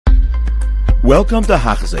Welcome to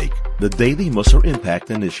Hachzik, the Daily Musar Impact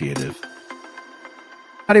Initiative.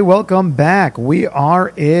 Howdy, welcome back. We are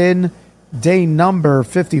in day number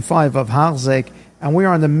 55 of Hachzik, and we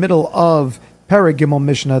are in the middle of Pirkei Gimel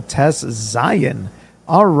Mishnah Tes Zayin.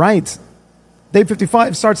 All right, day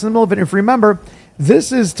 55 starts in the middle of it. If you remember,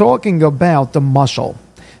 this is talking about the mashal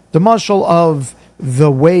of the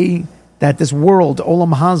way that this world,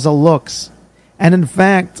 Olam Haza, looks. And in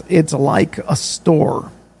fact, it's like a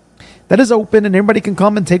store that is open and everybody can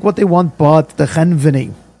come and take what they want, but the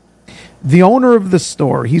chenvini, the owner of the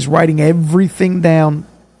store, he's writing everything down.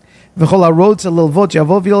 Everybody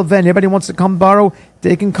wants to come borrow,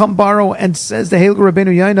 they can come borrow, and says the Heil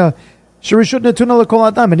Rabbeinu Yaina,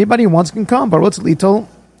 anybody who wants can come, but what's little?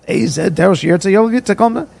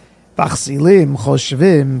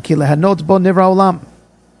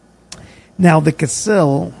 Now the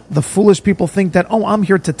Kasil, the foolish people think that, I'm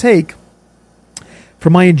here to take for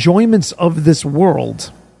my enjoyments of this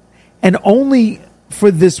world, and only for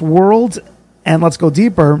this world, and let's go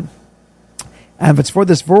deeper, and if it's for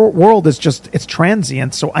this world, it's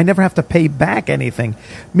transient, so I never have to pay back anything,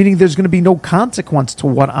 meaning there's going to be no consequence to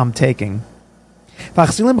what I'm taking.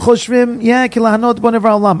 But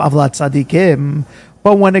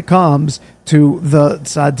when it comes to the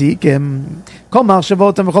tzaddikim,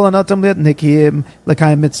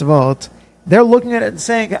 they're looking at it and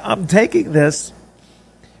saying, I'm taking this,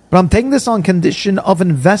 but I'm taking this on condition of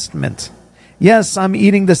investment. Yes, I'm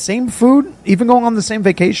eating the same food, even going on the same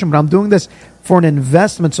vacation, but I'm doing this for an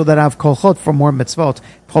investment so that I have kolchot for more mitzvot.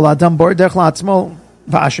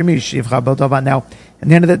 Now, at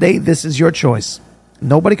the end of the day, this is your choice.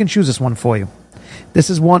 Nobody can choose this one for you. This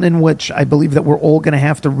is one in which I believe that we're all going to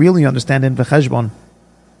have to really understand in v'cheshbon.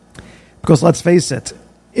 Because let's face it,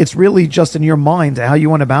 it's really just in your mind how you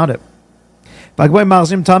went about it. And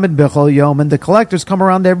the collectors come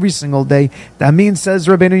around every single day. That means, says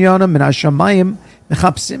Rabbeinu Yonah,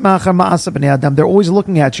 they're always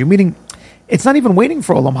looking at you, meaning it's not even waiting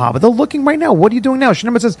for Olam Haba. They're looking right now. What are you doing now?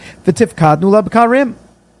 Shneimar says,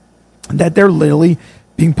 that they're literally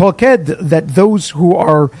being poked, that those who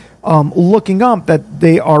are looking up, that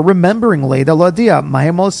they are remembering Leida Ladia,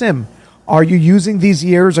 Mahem Osim. Are you using these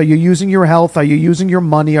years? Are you using your health? Are you using your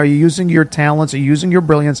money? Are you using your talents? Are you using your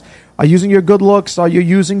brilliance? Are you using your good looks? Are you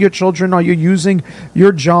using your children? Are you using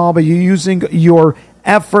your job? Are you using your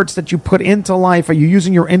efforts that you put into life? Are you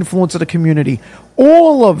using your influence in the community?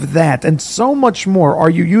 All of that and so much more. Are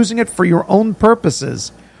you using it for your own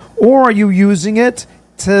purposes? Or are you using it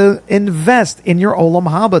to invest in your Olam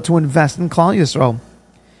Haba, to invest in Klal Yisrael?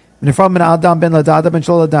 And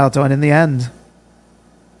in the end,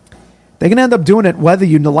 they're going to end up doing it whether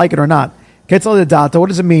you like it or not. What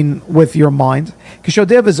does it mean with your mind?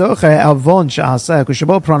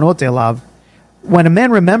 When a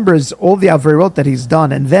man remembers all the averot that he's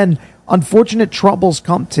done, and then unfortunate troubles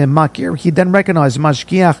come to him, he then recognizes,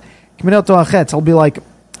 he'll be like,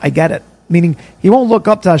 I get it. Meaning, he won't look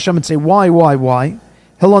up to Hashem and say, why?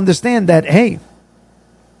 He'll understand that, hey,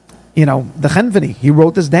 the Chenveni, he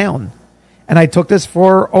wrote this down, and I took this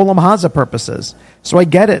for Olam Haza purposes, so I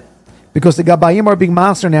get it. Because the Gabayim are being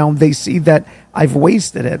master now, and they see that I've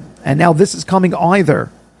wasted it. And now this is coming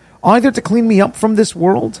either to clean me up from this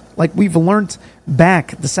world, like we've learned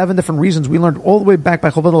back, the 7 different reasons we learned all the way back by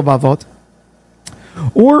Chovot Avot,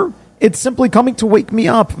 or it's simply coming to wake me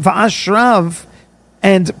up, va'ashrav,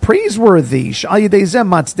 and praiseworthy, and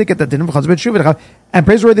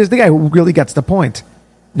praiseworthy is the guy who really gets the point.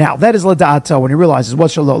 Now, that is Ladato, when he realizes,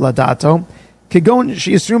 what's Shalot Ladato? Kigon,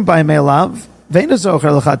 she assumed by Melav, but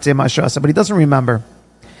he doesn't remember.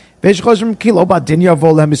 When he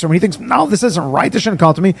thinks, no, this isn't right, this shouldn't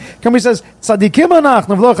come to me. He says, and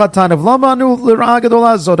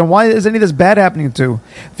why is any of this bad happening to?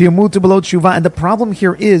 And the problem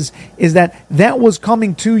here is that was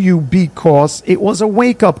coming to you because it was a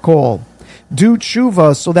wake-up call. Do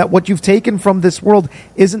tshuva so that what you've taken from this world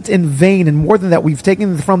isn't in vain, and more than that, we've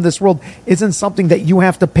taken from this world isn't something that you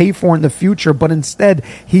have to pay for in the future, but instead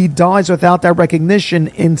he dies without that recognition.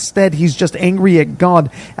 Instead, he's just angry at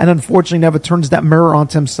God, and unfortunately never turns that mirror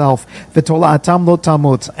onto himself.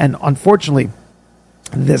 And unfortunately,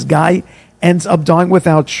 this guy ends up dying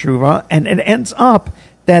without tshuva, and it ends up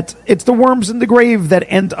that it's the worms in the grave that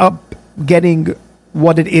end up getting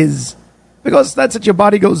what it is. Because that's it, your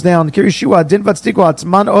body goes down. Kirishua, din vatstiko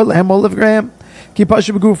atzman olhem olive graham.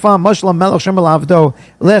 Kipashu begufa, mashla melech shem lavdo,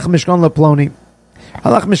 lech mishkan leploni.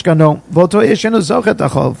 Halach mishkano, voto yeshenu zochet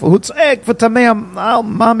achol, v'hutzek v'tameam, al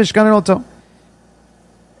ma mishkanoto.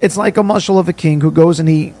 It's like a mashal of a king who goes and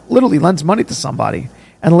he literally lends money to somebody.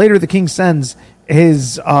 And later the king sends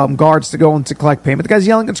his guards to go and to collect payment. The guy's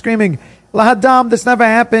yelling and screaming, Lahadam, this never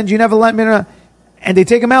happened. You never let me know. And they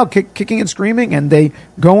take him out, kicking and screaming, and they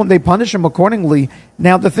go and they punish him accordingly.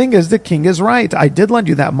 Now, the thing is, the king is right. I did lend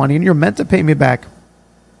you that money, and you're meant to pay me back.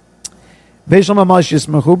 Then let's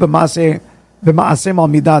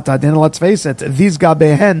face it, these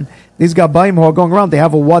gabayim who are going around, they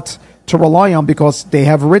have a what to rely on, because they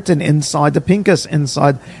have written inside the pinkas,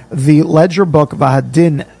 inside the ledger book,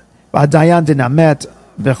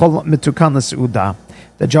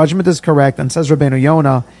 the judgment is correct, and says Rabbeinu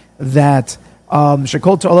Yonah that but you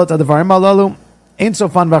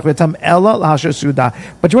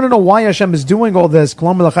want to know why Hashem is doing all this?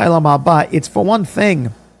 It's for one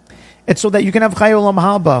thing. It's so that you can have Chai Olam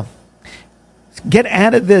Haba. Get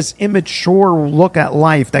out of this immature look at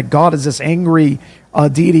life, that God is this angry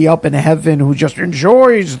deity up in heaven who just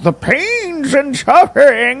enjoys the pains and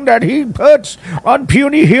suffering that he puts on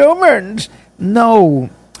puny humans. No.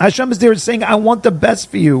 Hashem is there saying, I want the best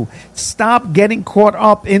for you. Stop getting caught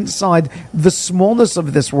up inside the smallness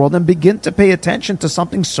of this world and begin to pay attention to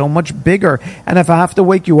something so much bigger. And if I have to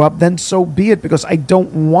wake you up, then so be it, because I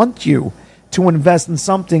don't want you to invest in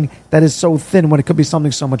something that is so thin when it could be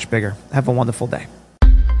something so much bigger. Have a wonderful day.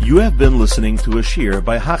 You have been listening to a shiur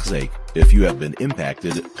by Hachzeik. If you have been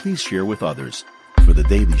impacted, please share with others. For the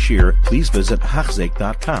daily shiur, please visit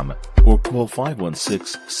Hachzeik.com or call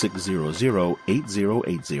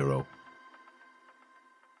 516-600-8080.